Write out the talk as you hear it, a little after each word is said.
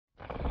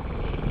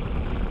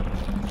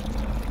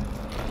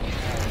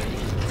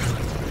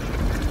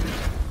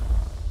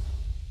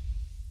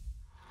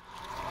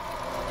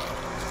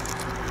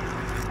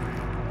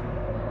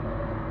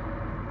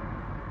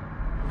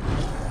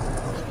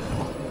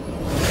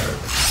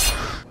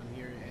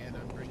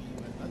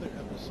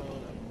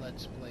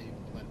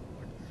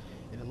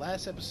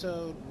last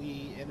episode,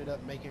 we ended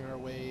up making our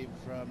way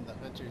from the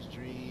hunter's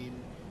dream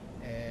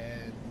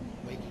and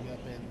waking up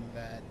in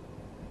that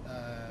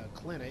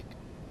clinic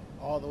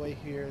all the way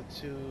here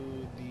to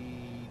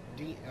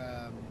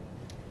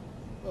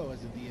what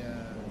was it, the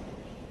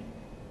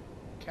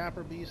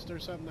Capra Beast or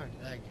something?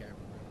 I can't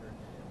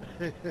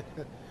remember.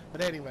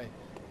 But anyway,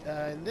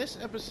 in this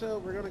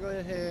episode, we're going to go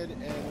ahead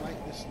and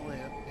light this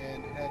lamp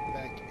and head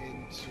back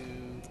into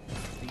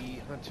the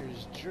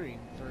hunter's dream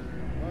for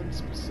one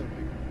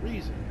specific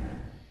reason.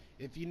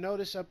 If you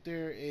notice up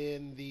there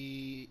in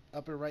the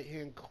upper right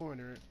hand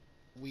corner,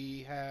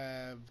 we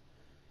have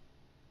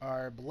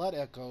our blood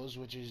echoes,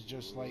 which is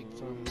just like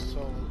from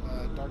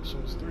Dark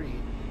Souls 3,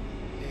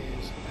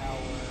 is our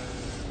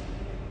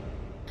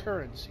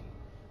currency.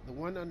 The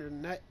one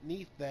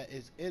underneath that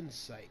is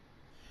insight.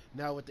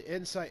 Now with the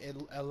insight, it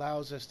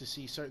allows us to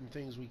see certain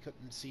things we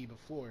couldn't see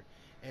before,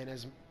 and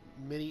as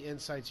many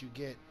insights you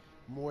get,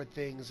 more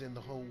things in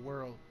the whole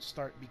world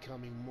start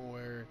becoming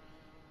more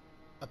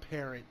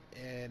apparent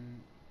and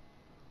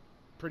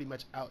pretty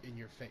much out in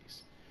your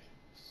face.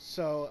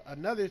 So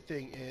another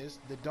thing is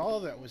the doll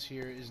that was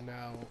here is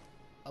now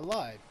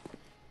alive.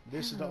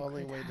 This is the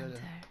only way to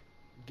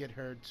get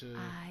her to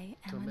I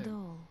am come a in.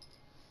 doll,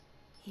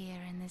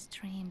 here in this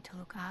dream to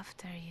look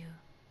after you.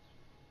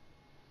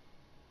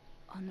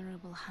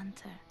 Honorable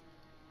hunter,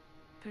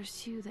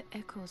 pursue the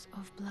echoes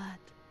of blood,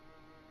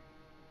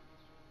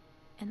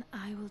 and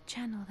I will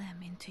channel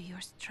them into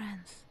your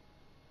strength.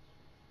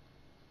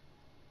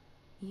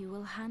 You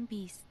will hunt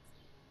beasts,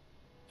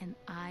 and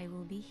I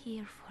will be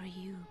here for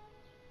you,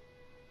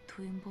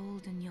 to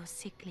embolden your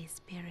sickly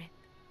spirit.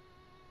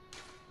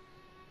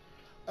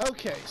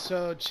 Okay,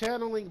 so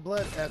channeling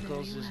blood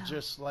echoes Very is well.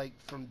 just like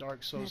from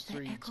Dark Souls Let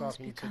the 3 echoes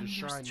talking to become the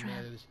your Shrine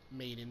strength.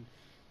 Maiden,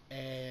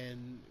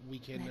 and we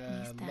can Let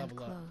me stand level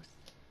close.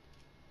 up.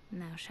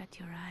 Now shut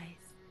your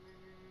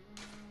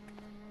eyes.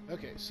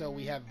 Okay, so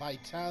we have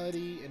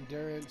Vitality,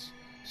 Endurance,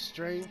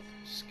 Strength,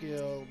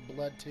 Skill,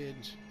 Blood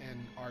Tinge, and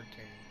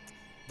Arcane.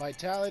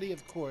 Vitality,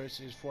 of course,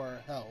 is for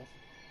our health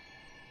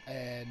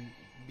and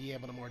be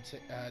able to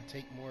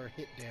take more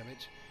hit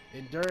damage.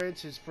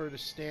 Endurance is for the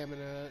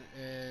stamina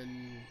and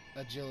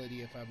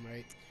agility, if I'm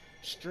right.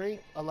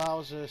 Strength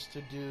allows us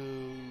to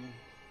do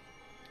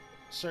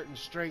certain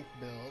strength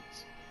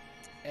builds,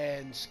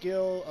 and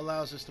skill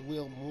allows us to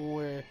wield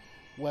more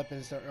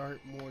weapons that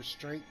aren't more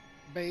strength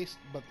based,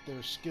 but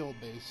they're skill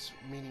based,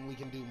 meaning we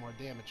can do more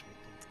damage with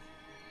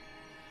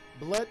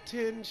them. Blood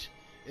Tinge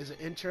is an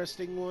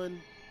interesting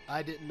one.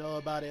 I didn't know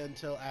about it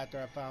until after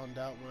I found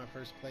out when I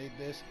first played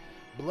this.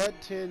 Blood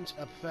Tinge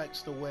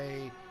affects the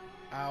way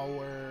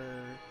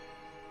our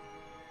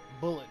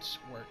bullets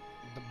work.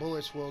 The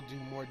bullets will do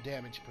more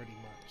damage pretty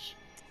much.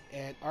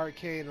 And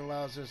Arcane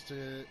allows us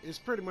to, it's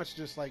pretty much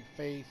just like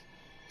Faith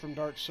from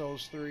Dark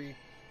Souls 3,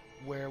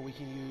 where we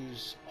can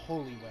use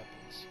holy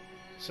weapons.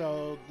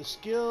 So the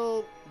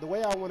skill, the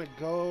way I want to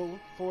go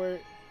for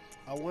it,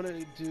 I want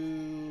to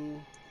do,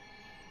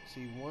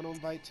 see, one on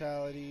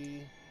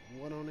Vitality,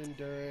 one on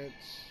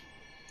Endurance,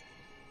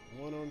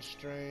 one on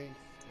Strength,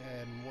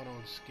 and one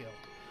on Skill.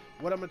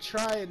 What I'm going to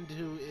try and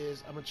do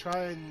is I'm going to try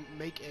and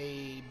make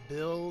a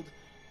build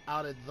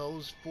out of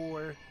those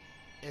four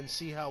and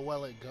see how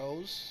well it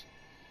goes.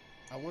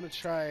 I want to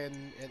try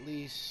and at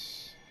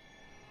least...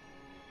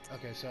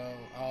 Okay, so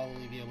I'll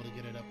only be able to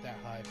get it up that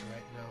high for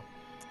right now.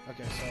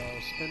 Okay,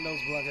 so spin those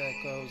blood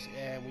echoes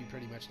and we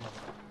pretty much level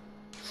up.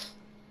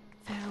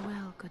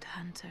 Farewell, good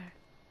hunter.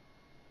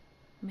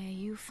 May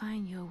you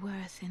find your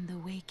worth in the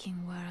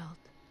waking world.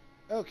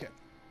 Okay,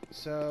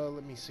 so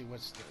let me see,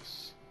 what's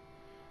this?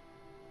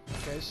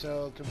 Okay,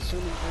 so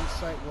consuming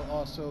insight will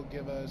also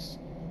give us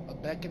a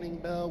beckoning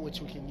bell,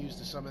 which we can use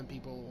to summon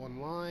people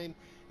online,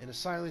 and a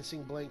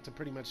silencing blink to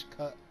pretty much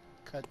cut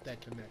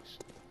that connection.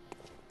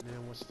 And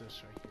then what's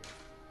this right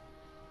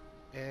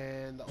here?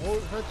 And the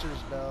old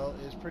hunter's bell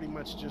is pretty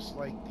much just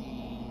like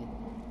the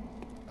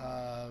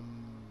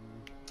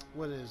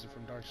what is it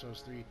from Dark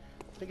Souls 3?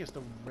 I think it's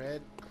the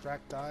red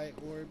cracked eye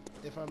orb,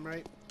 if I'm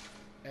right.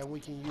 And we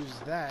can use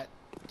that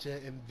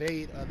to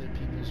invade other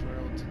people's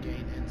world to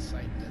gain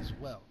insight as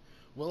well.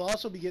 We'll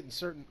also be getting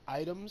certain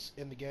items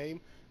in the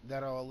game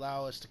that'll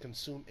allow us to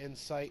consume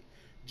insight.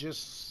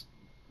 Just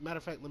matter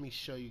of fact, let me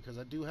show you, because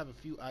I do have a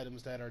few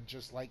items that are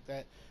just like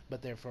that,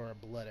 but they're for a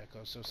blood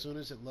echo. So as soon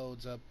as it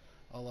loads up,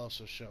 I'll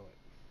also show it.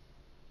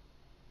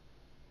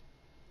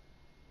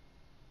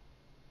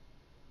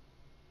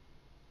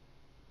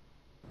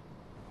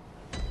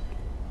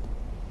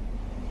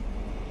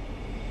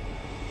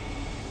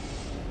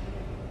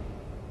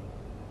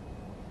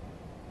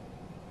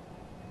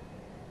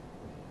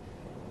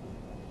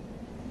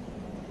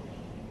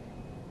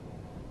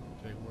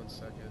 Okay, 1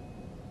 second.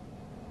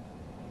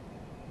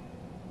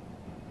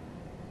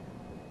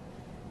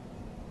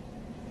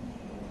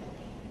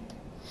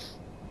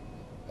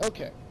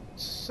 Okay,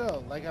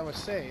 so like I was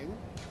saying,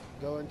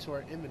 go into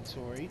our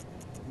inventory.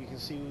 We can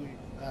see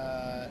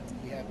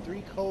we have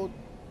 3 cold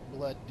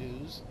blood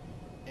dews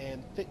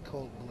and thick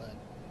cold blood.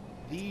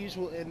 These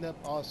will end up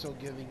also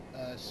giving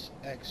us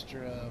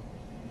extra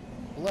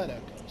blood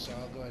echo. So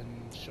I'll go ahead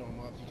and show them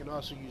off. You can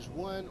also use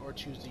one or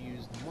choose to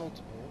use the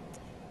multiple.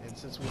 And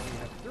since we only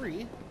have 3,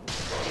 we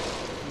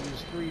can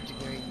use 3 to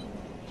gain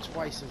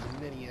twice as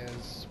many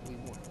as we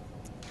want.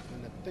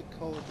 In the thick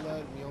cold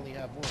blood, we only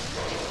have 1.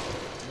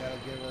 And that'll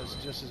give us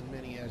just as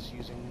many as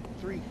using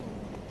 3 cold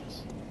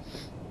bloods.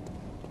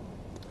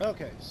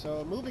 Okay,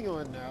 so moving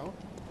on now.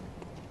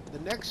 The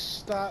next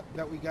stop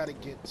that we got to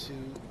get to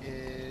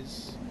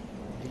is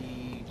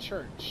the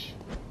church.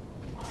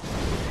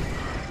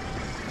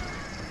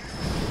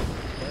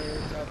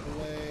 Birds out the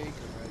way,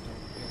 because I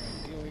don't feel like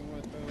dealing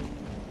with them.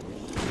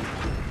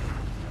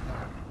 I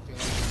don't feel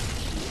like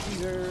shoot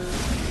either.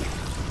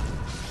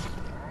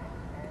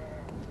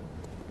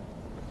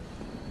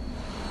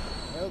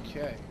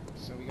 Okay,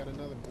 so we got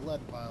another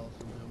blood vial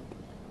from him,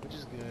 which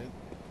is good.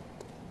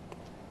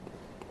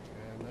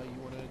 I know you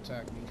want to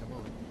attack me, come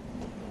on.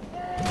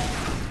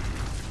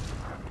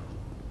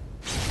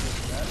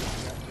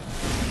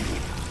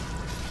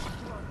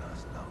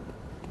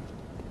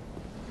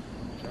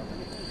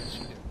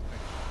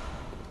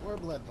 More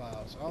blood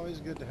vials, always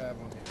good to have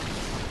on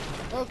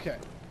here. Okay.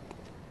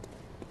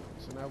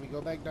 So now we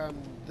go back down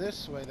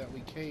this way that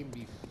we came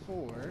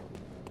before.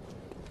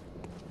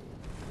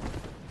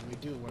 And we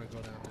do want to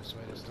go down this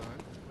way this time.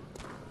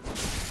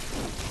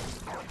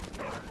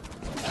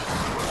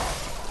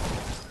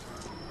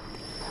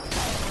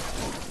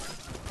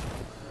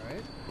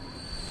 Alright.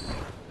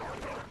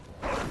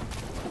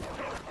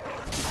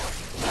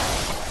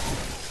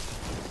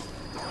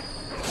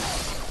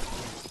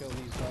 Kill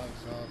these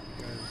dogs off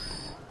because,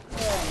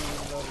 well,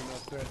 even though they're no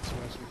threat to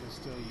us, we can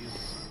still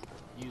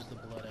use the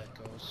blood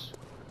echoes.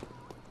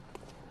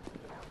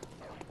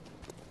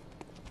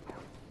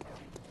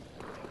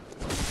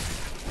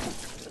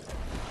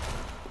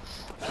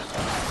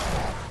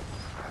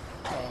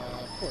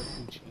 Poor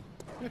Poochie.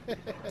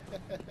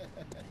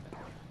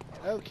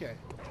 Okay.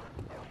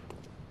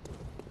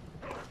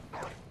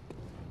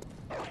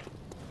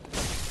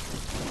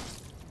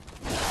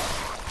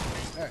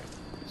 Alright,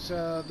 so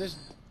this...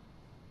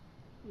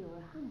 You're a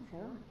hunter,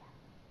 aren't you?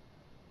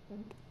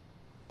 Then,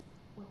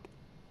 well,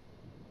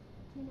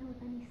 do you know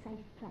of any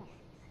safe places?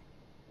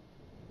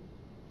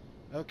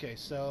 Okay,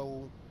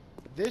 so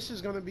this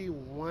is going to be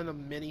one of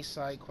many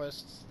side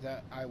quests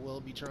that I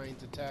will be trying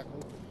to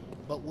tackle,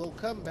 but we'll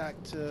come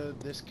back to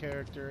this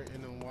character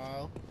in a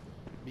while,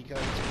 because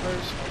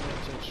first I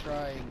want to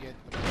try and get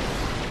the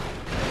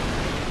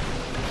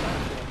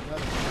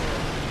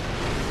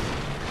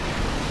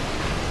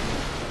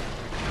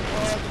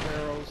the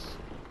barrels.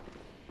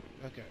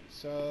 Okay,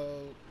 so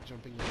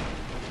jumping over,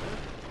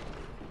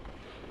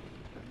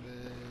 and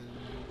then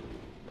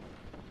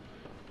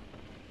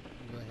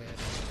go ahead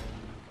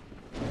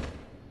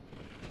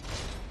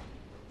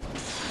and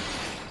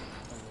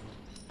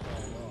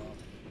fall off.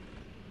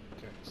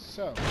 Okay,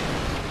 so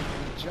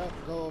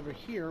go over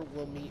here,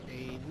 we'll meet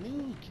a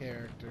new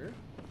character,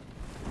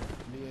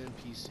 new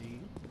NPC,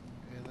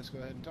 and let's go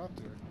ahead and talk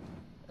to her.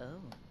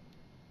 Oh,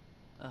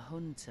 a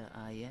hunter,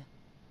 are you?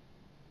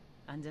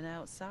 And an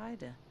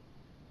outsider?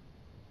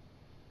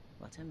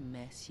 What a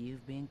mess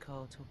you've been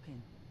caught up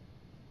in.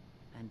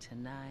 And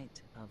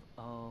tonight of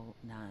all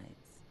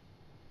nights.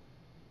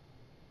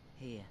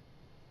 Here,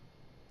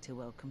 to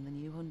welcome the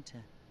new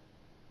hunter.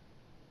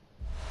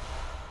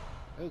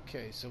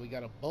 Okay, so we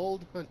got a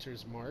bold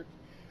hunter's mark.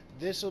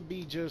 This will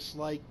be just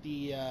like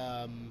the,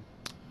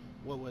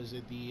 what was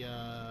it, the,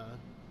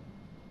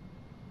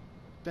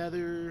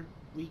 feather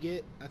we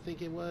get, I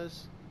think it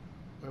was,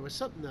 or it was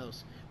something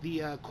else.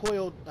 The,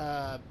 coiled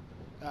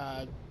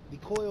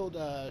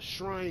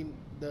shrine,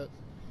 the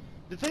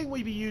thing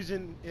we be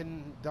using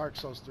in Dark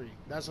Souls 3.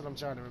 That's what I'm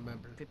trying to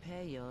remember.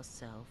 Prepare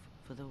yourself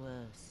for the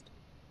worst.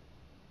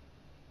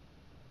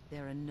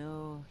 There are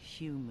no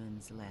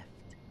humans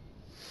left.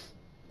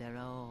 They're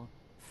all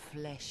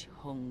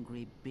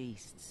flesh-hungry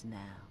beasts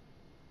now.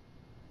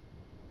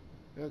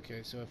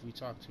 Okay, so if we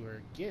talk to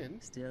her again...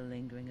 Still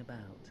lingering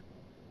about.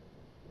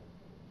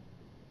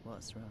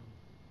 What's wrong?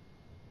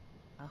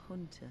 A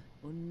hunter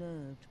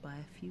unnerved by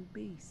a few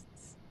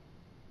beasts.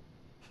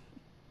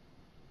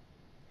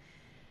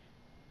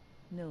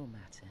 No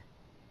matter.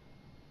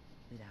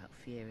 Without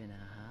fear in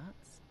our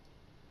hearts,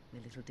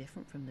 we're little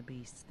different from the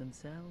beasts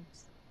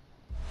themselves.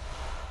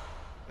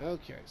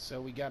 Okay, so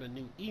we got a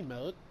new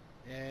emote,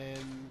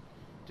 and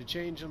to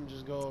change them,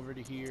 just go over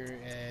to here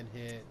and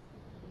hit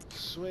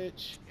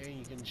switch, and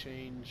you can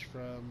change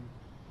from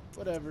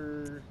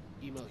whatever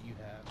emote you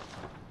have.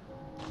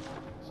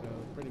 So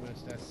pretty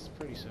much that's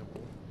pretty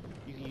simple.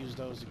 You can use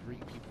those to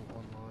greet people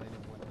online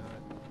and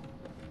whatnot.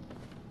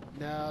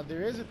 Now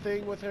there is a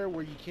thing with her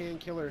where you can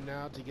kill her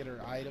now to get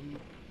her item,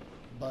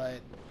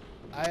 but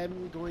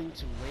I'm going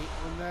to wait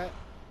on that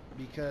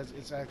because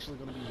it's actually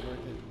going to be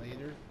worth it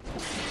later.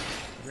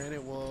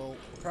 Granted, we'll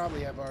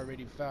probably have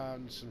already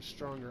found some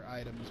stronger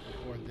items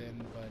before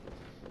then, but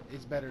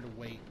it's better to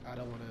wait. I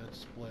don't want to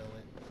spoil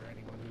it for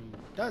anyone who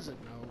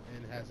doesn't know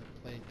and hasn't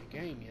played the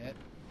game yet.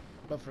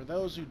 But for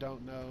those who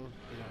don't know,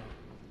 you know,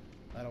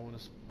 I don't want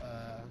to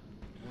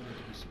want it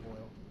to be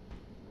spoiled.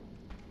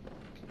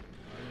 Okay.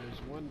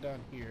 there's one down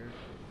here.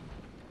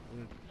 I'm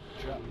gonna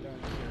drop down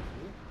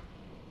carefully.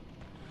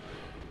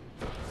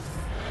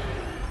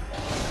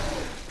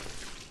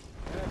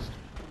 Bastard.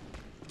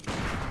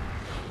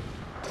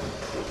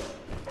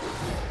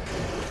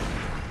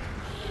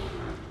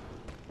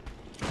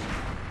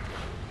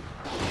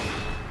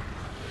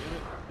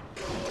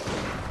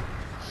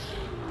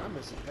 I'm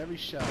missing every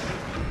shot.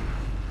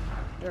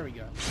 There we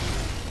go.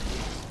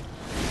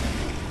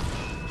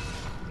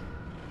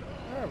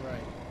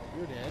 Alright,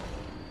 you're dead.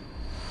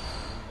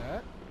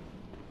 That.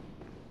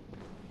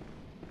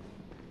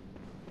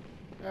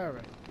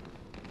 Alright.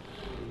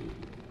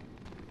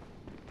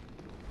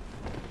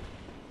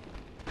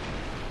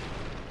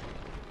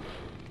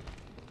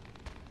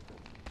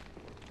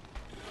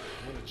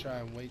 I'm gonna try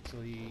and wait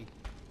till he...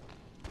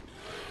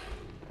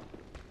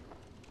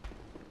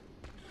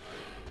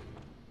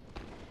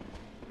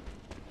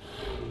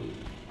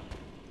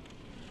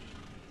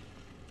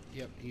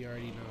 Yep, he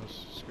already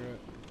knows. Screw it.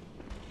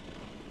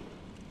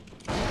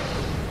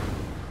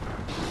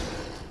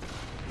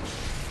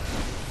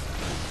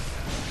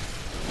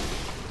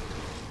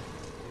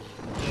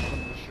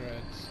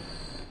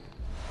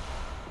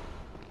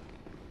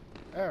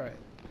 Alright.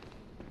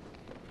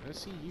 I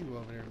see you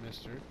over there,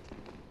 mister.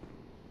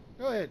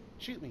 Go ahead,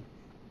 shoot me.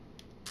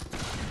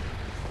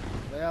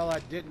 Well, I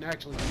didn't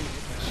actually need it. I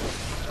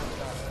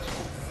jumped out of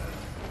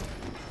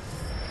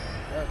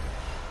it. Okay.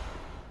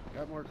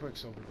 Got more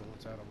Quicksilver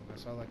bullets out of them.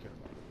 That's all I care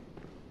about.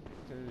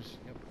 There's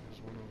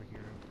one over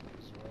here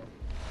as well.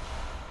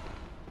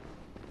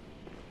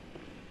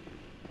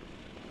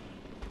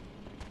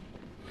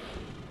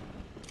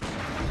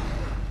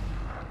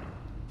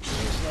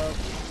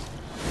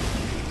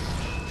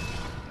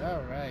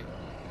 Alright.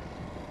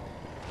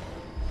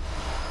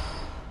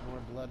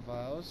 More blood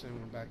vials, and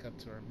we're back up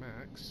to our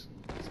max.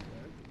 That's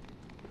good.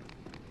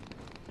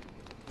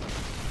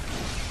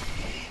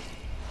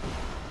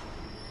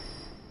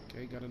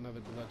 Okay, got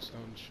another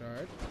bloodstone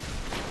shard.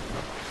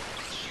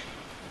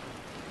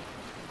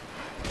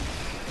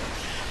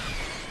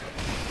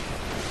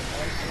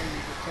 Also,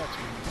 you can touch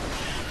me.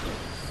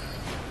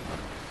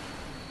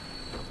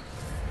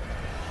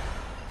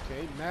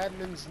 Okay,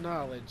 Madman's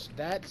Knowledge.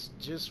 That's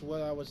just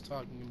what I was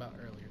talking about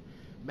earlier.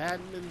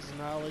 Madman's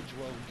Knowledge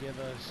will give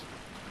us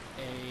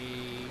a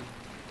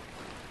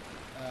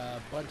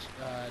bunch,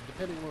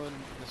 depending on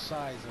the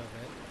size of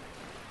it,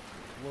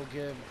 will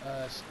give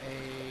us a...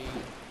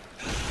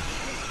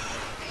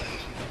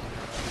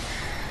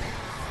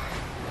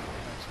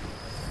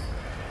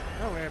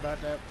 Don't worry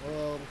about that.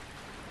 We'll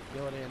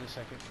go in a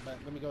second. But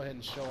let me go ahead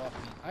and show off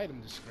the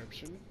item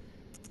description.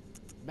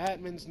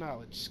 Madman's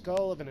Knowledge.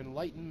 Skull of an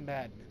enlightened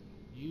madman.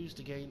 Used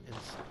to gain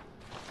insight.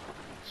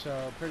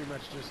 So, pretty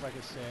much just like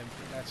I said,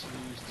 that's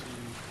used to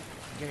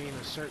gain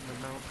a certain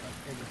amount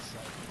of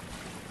insight.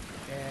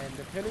 And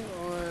depending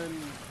on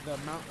the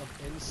amount of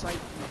insight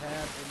you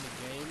have in the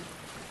game,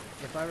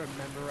 if I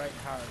remember right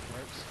how it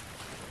works,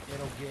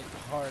 it'll get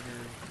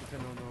harder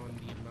depending on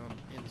the amount of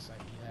insight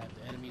you have.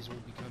 The enemies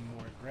will become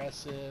more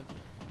aggressive.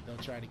 They'll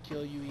try to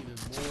kill you even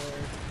more.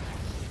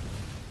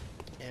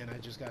 And I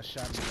just got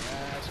shot in the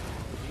ass for no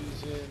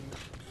reason.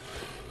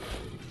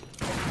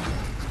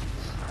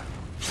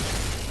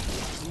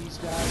 These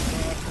guys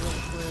off real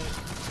quick.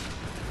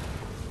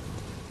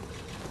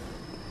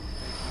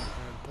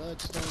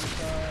 Bloodstone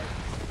card.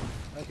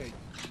 Okay,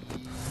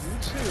 you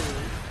two,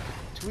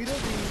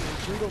 Tweedledee and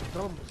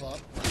Tweedledumfuck,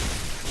 need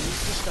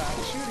to stop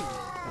shooting me.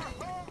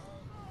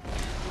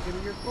 Give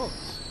me your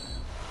bullets.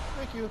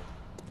 Thank you.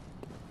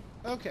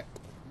 Okay,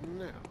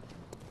 now,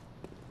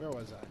 where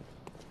was I?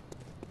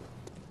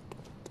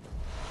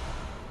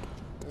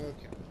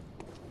 Okay.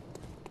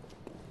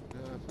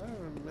 Now, if I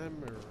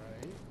remember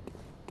right,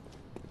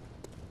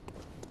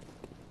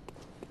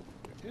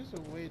 there is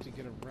a way to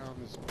get around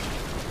this.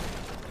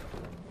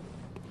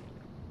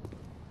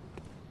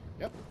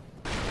 Yep.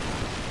 There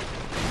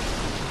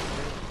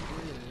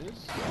is.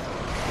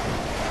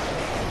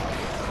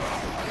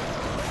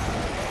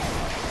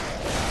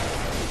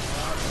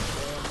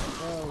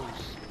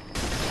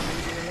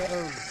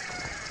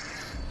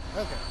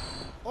 Okay.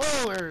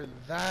 Oil urn!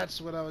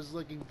 That's what I was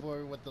looking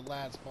for with the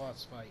last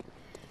boss fight.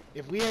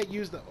 If we had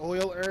used the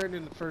oil urn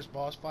in the first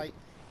boss fight,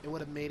 it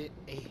would have made it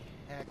a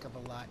heck of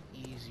a lot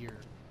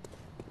easier.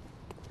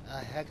 A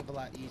heck of a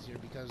lot easier,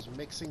 because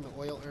mixing the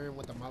oil urn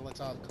with the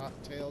Molotov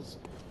cocktails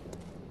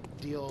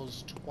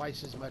deals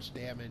twice as much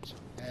damage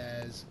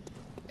as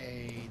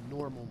a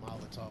normal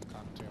Molotov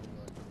cocktail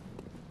would.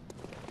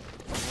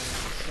 It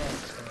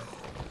sucks, but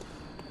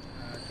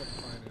I couldn't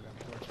find it,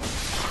 unfortunately.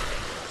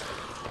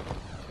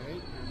 Okay,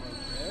 you're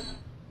both dead.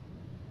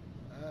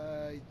 I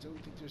don't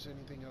think there's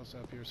anything else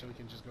up here, so we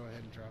can just go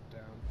ahead and drop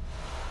down.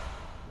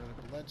 Another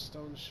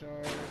bloodstone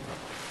shard.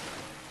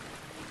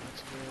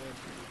 That's good.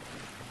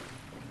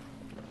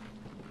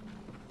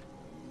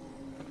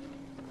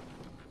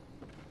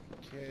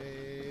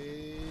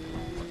 Okay.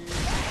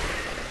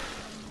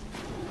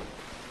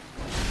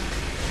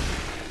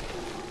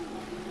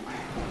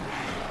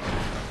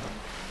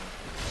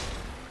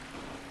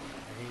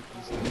 I hate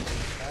these things.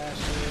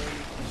 Passion.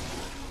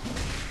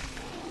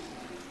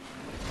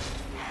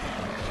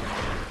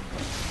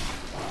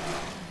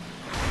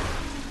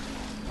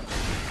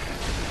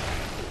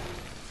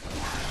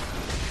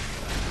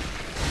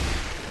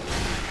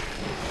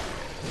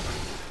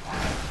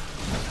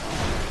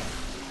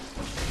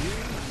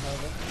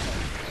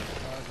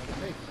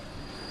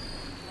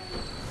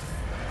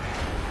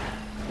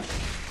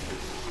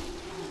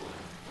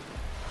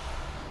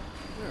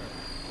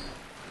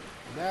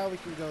 now we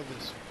can go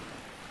this way.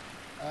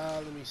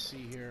 Let me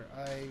see here.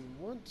 I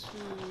want to...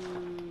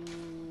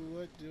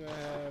 What do I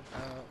have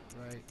out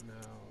right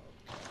now?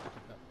 Okay, look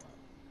at that pop.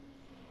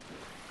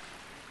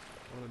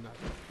 I want to knock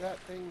that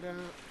thing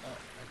down. Oh,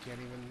 I can't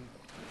even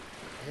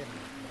hit him.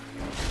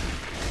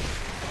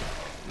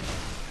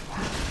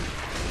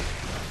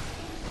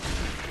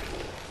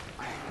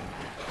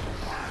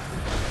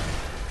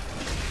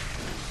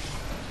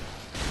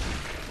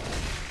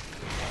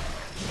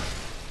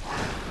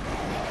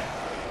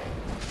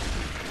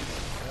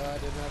 I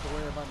didn't have to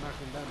worry about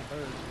knocking down the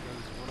birds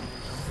because one of them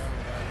jumped down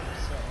by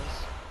themselves.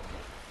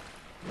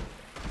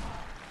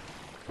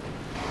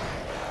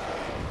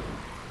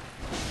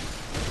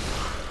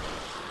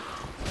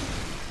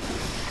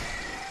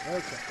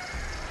 Okay.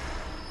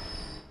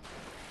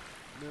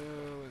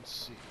 Now, let's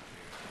see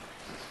here.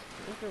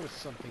 I think there was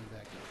something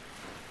back here.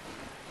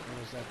 Or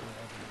was that the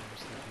other one I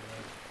was thinking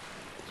of?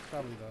 It's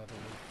probably the other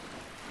one.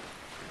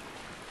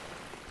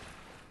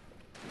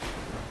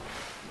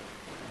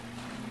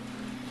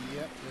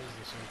 Yep, there's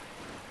this one.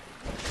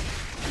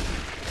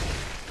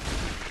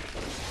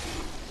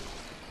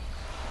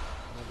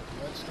 Another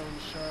bloodstone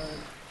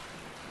shard.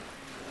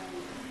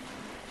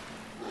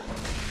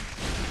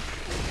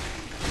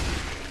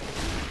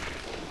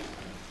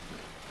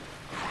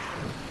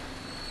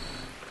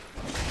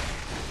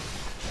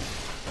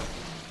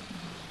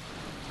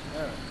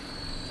 Alright.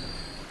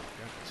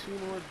 Got 2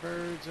 more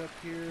birds up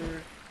here.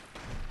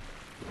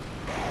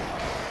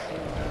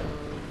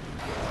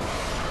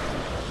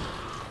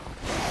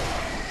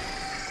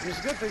 It's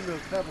a good thing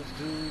those pebbles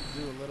do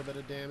a little bit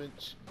of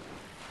damage.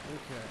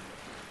 Okay.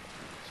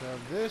 So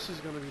this is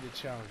going to be the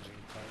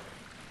challenging part.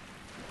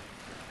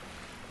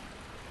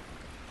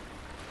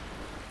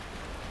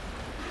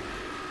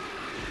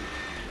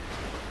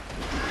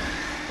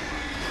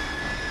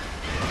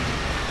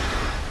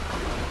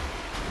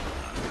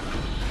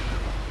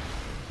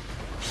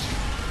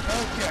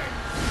 Okay.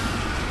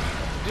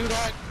 Do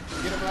that.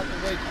 Get him out the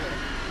way quick.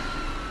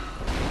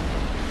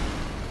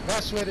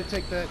 Best way to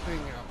take that thing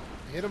out.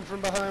 Hit him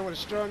from behind with a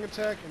strong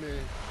attack, and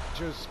then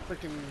just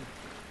freaking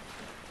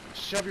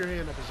shove your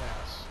hand up his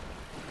ass.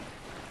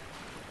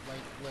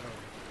 Like,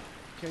 literally.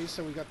 Okay,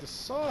 so we got the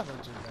Saw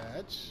Hunter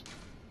badge.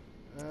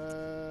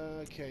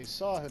 Okay,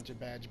 Saw Hunter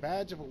badge.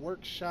 Badge of a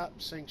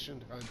workshop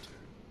sanctioned hunter.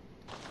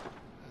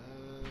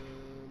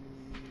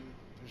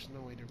 There's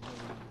no way to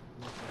really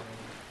look at it,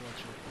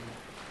 unfortunately.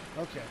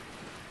 Okay,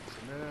 so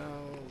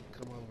now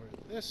come over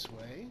this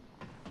way.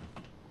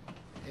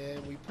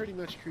 And we pretty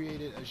much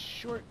created a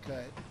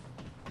shortcut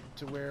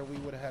to where we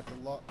would have had to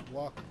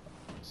walk,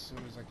 as soon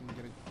as I can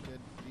get a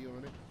good view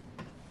on it,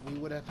 we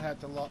would have had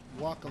to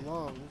walk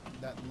along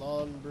that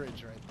long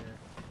bridge right there,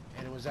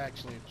 and it was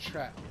actually a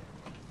trap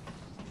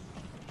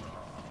there.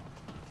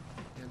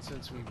 And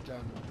since we've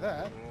done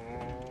that,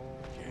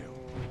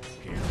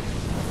 okay,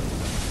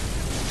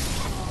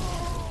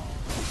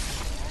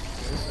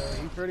 so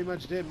he pretty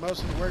much did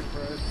most of the work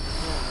for us,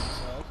 killing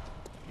himself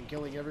and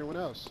killing everyone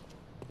else,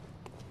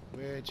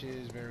 which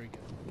is very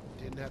good.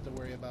 Didn't have to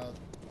worry about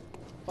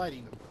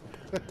fighting them.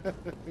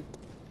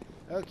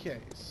 Okay,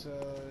 so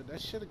that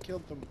should have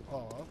killed them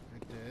all.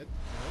 It did.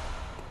 Yep.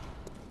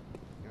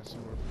 Got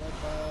some more blood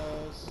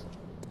vials.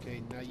 Okay,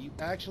 now you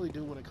actually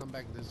do want to come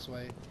back this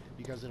way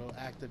because it'll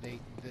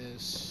activate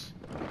this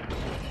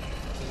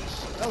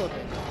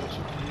elevator, which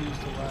you can use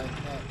to ride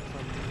up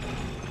from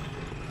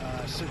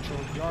the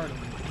central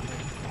Yardom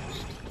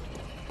lamppost.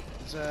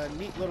 It's a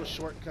neat little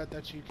shortcut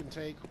that you can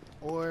take,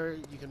 or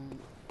you can,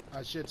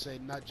 I should say,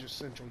 not just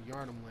central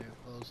Yardom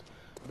lamppost,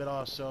 but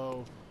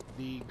also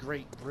the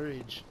Great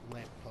Bridge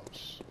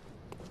lamppost,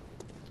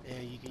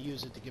 and you can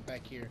use it to get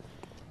back here.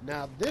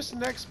 Now this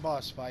next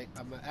boss fight,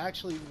 I'm gonna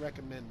actually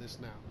recommend this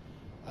now.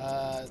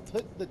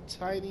 Put the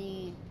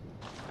tiny,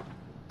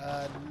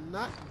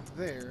 not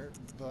there,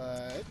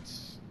 but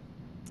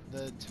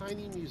the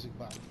tiny music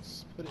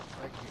box. Put it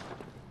right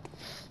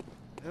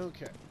here.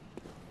 Okay,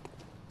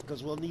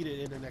 because we'll need it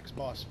in the next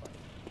boss fight.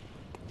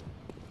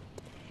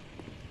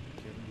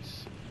 Okay, let me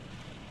see.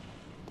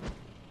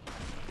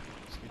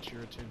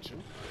 Your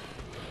attention.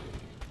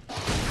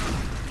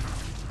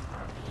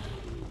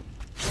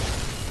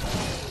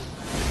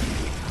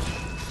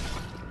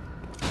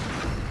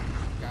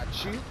 Got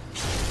you.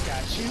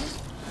 Got you.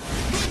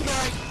 Good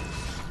night.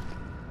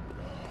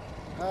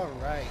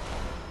 Alright.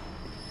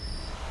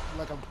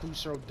 Like I'm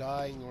Fusro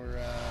dying or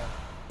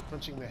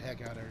punching the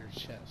heck out of her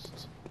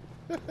chest.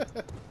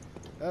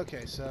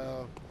 Okay,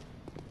 so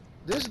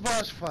this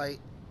boss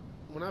fight,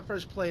 when I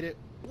first played it,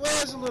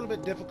 was a little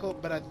bit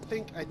difficult, but I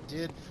think I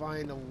did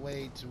find a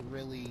way to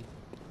really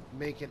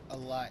make it a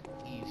lot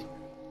easier.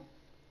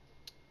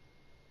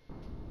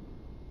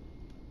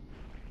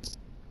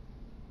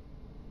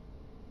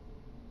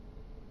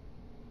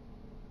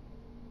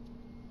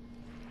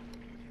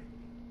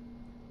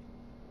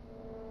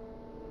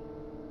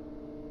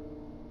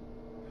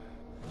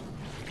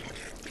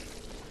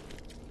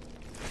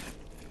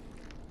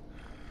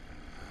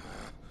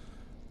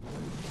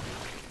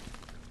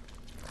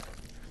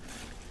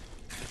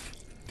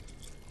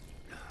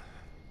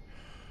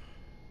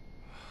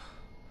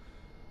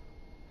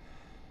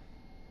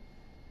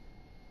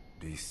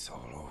 beasts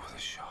all over the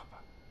shop.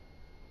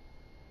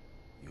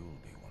 You'll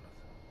be one of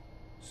them,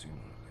 sooner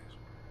or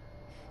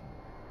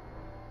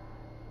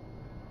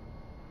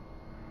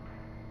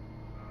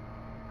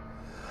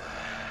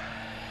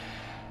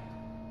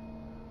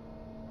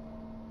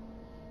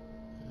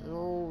later.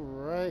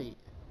 Alright.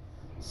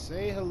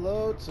 Say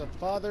hello to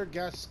Father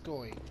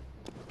Gascgoine.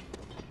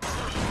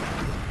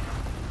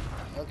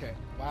 Okay.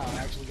 Wow, I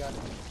actually got it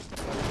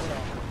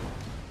off.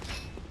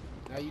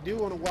 Now you do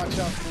want to watch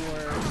out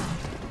for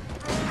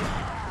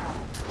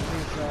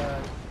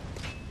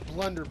his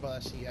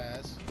blunderbuss he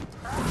has.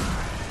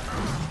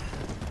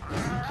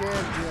 You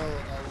can deal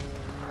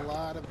a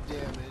lot of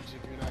damage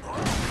if you're not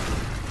careful.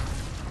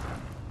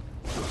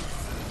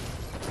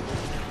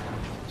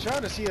 I'm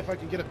trying to see if I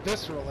can get a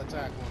visceral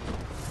attack on him.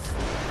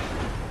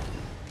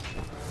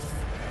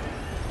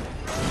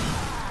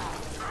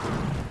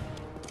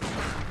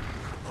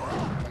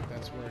 Like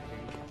that's working.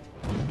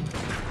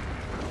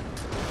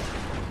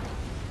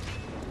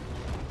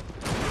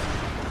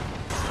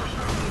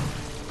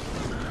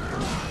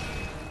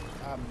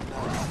 I'm not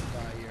gonna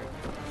die here.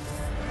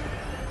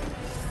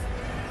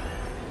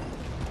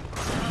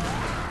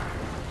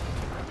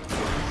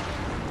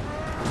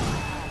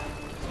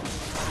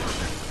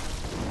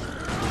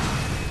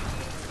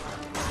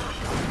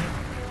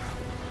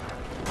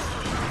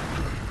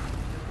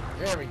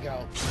 There we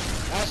go.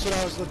 That's what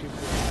I was looking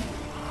for.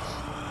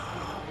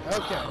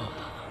 Okay.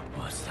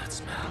 What's that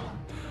smell?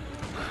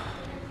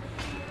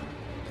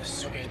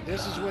 Okay,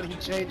 this is when he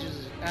changes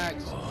his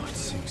axe Oh, it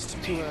seems to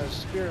to me a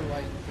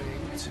spear-like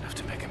thing. it's enough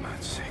to make a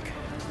man sick.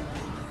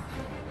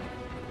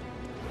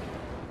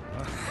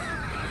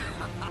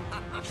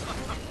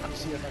 Let me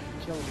see if I can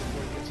kill him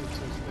before he gets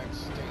into his next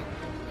state.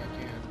 Hopefully I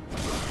can.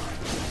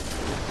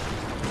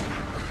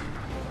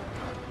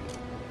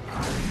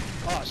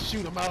 Oh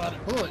shoot, I'm out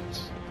of bullets.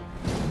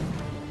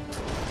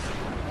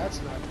 That's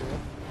not good.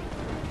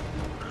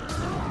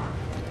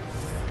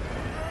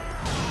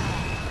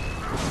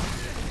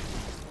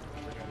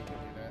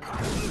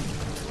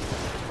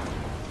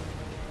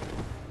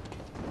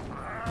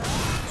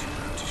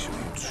 To show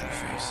your true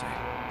face, eh?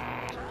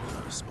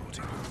 Not a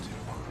sporting hunt it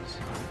was.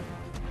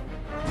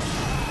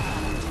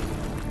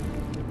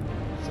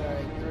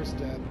 Sorry, first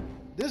death.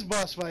 This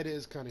boss fight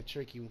is kind of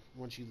tricky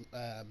once you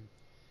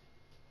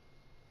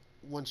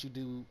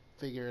do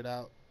figure it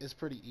out. It's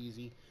pretty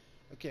easy.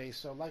 Okay,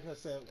 so like I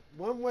said,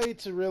 one way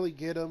to really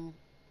get him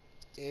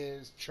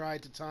is try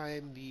to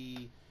time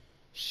the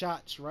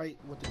shots right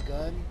with the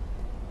gun.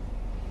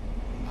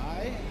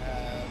 I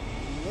have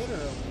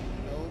literally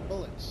no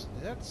bullets.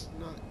 That's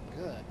not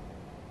good.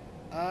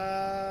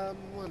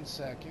 One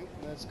second.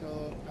 Let's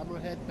go. I'm gonna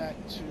head back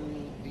to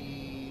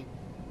the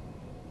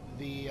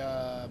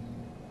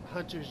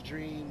Hunter's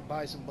Dream,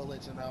 buy some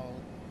bullets, and I'll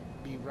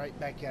be right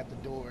back at the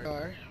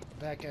door.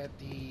 Back at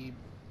the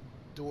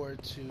door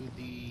to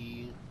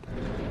the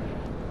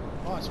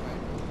boss fight.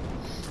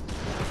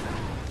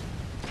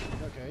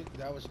 Okay,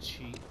 that was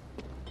cheap.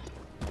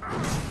 And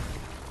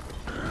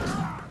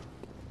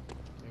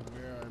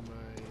where are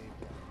my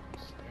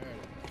bombs? There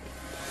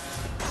they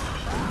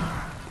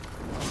are.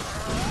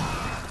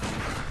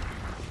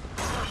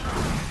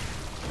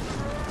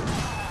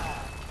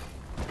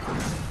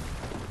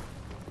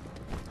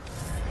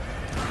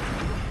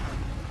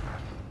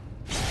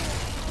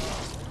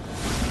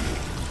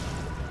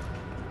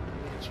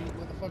 Cheat,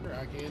 motherfucker,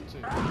 I can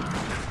too.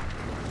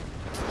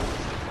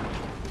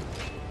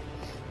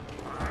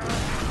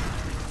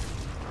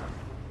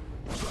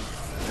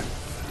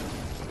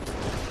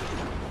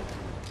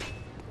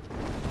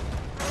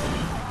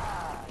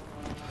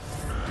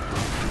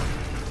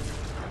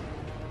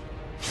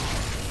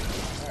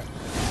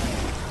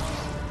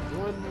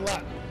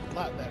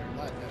 Lot better,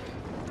 lot better.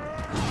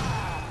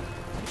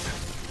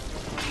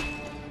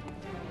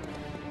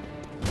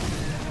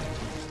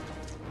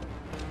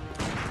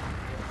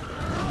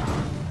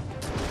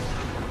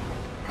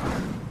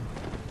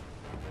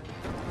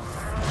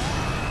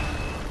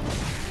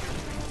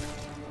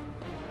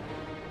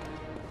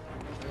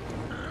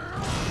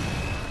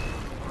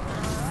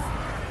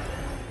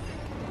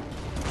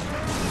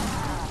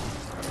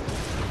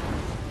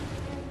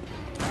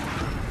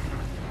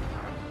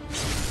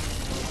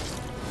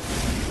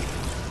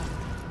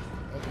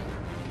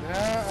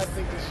 I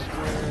think this is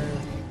where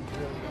we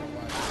really gotta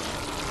watch.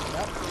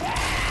 Yep.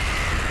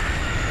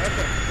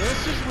 Okay, this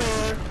is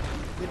where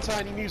the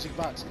tiny music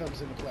box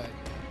comes into play.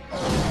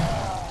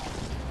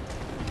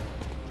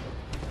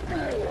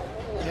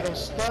 It'll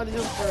stun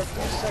him for a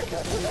few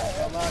seconds and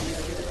allow you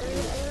to get it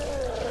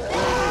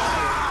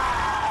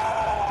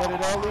but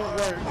it only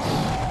works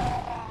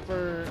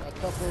for a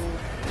couple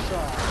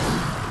tries.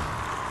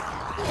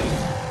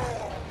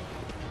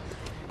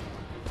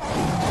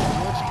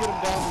 Once you get him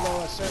down below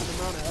a certain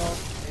amount of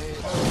health,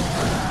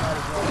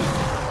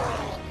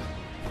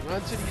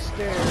 run to these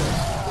stairs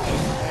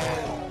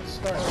and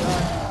start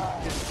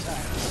dodging his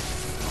attacks.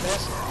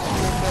 That's your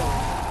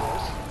ability, of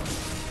course.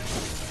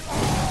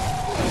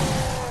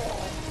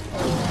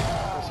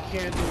 Because he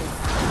can do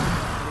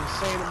an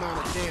insane amount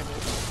of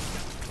damage.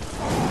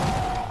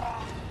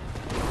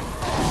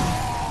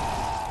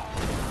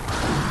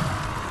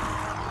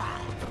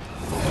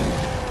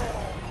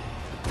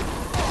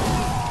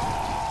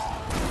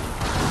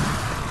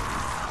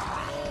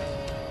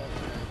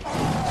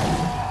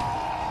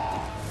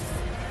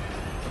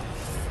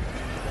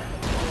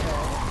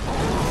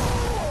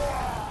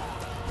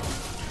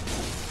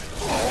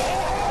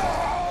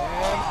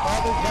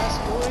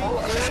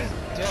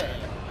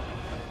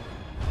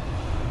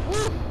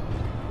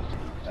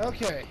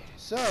 Okay,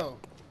 so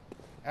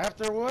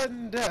after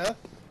one death,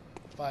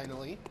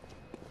 finally,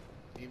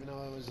 even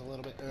though it was a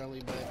little bit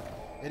early, but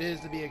it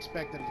is to be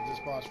expected at this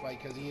boss fight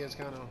because he is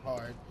kind of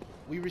hard,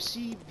 we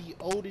received the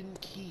Odin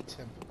Key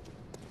Temple,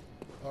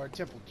 or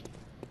Temple Key,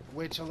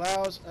 which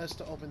allows us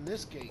to open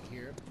this gate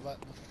here. But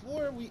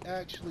before we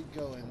actually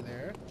go in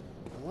there,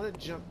 I want to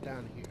jump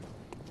down here.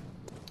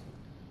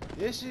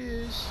 This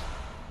is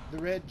the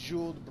red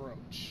jeweled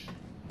brooch.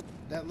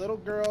 That little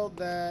girl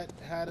that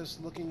had us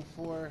looking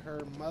for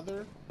her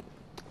mother,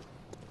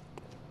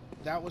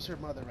 that was her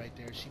mother right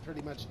there. She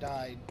pretty much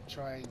died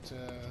trying to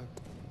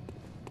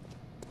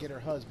get her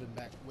husband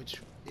back, which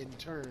in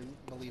turn,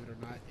 believe it or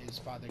not, is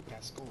Father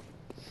Gascgoine.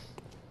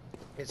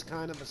 It's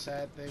kind of a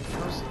sad thing.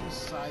 Most of these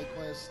side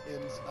quests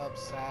ends up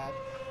sad,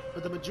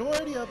 but the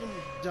majority of them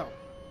don't.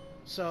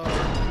 So,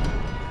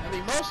 I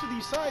mean, most of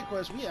these side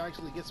quests we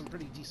actually get some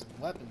pretty decent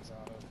weapons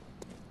out of.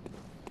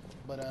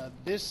 But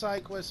this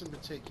side quest in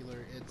particular,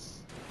 it's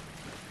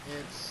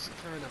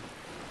kind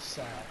of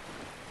sad.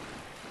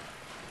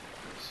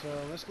 So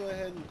let's go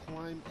ahead and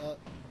climb up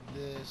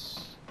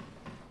this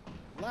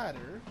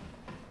ladder.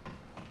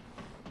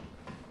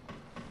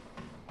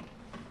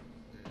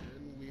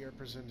 And we are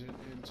presented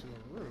into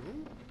a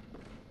room.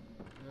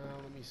 Now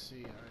let me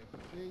see,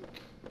 I think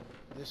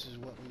this is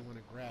what we want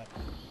to grab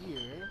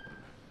here,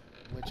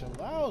 which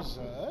allows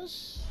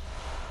us,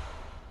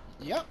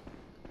 yep,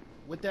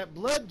 with that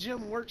Blood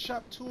Gem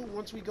Workshop tool,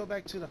 once we go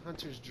back to the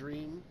Hunter's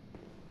Dream,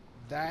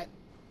 that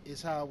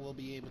is how we'll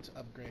be able to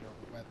upgrade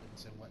our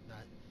weapons and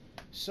whatnot.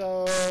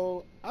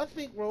 So, I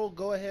think we'll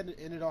go ahead and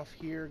end it off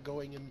here,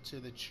 going into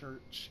the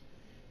church.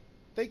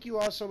 Thank you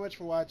all so much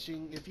for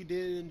watching. If you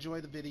did enjoy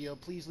the video,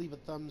 please leave a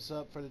thumbs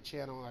up for the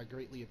channel. I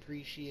greatly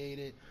appreciate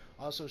it.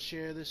 Also,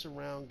 share this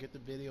around, get the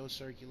video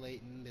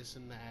circulating, this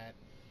and that.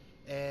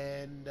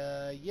 And,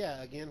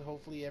 yeah, again,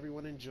 hopefully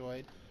everyone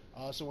enjoyed.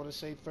 I also want to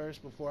say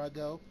first, before I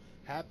go,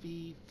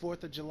 happy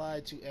 4th of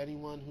July to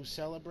anyone who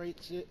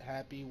celebrates it.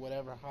 Happy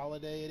whatever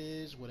holiday it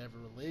is, whatever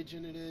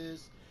religion it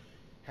is.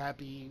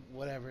 Happy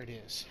whatever it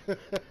is.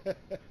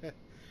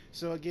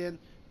 So again,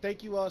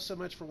 thank you all so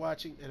much for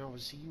watching, and I will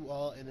see you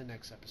all in the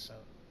next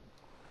episode.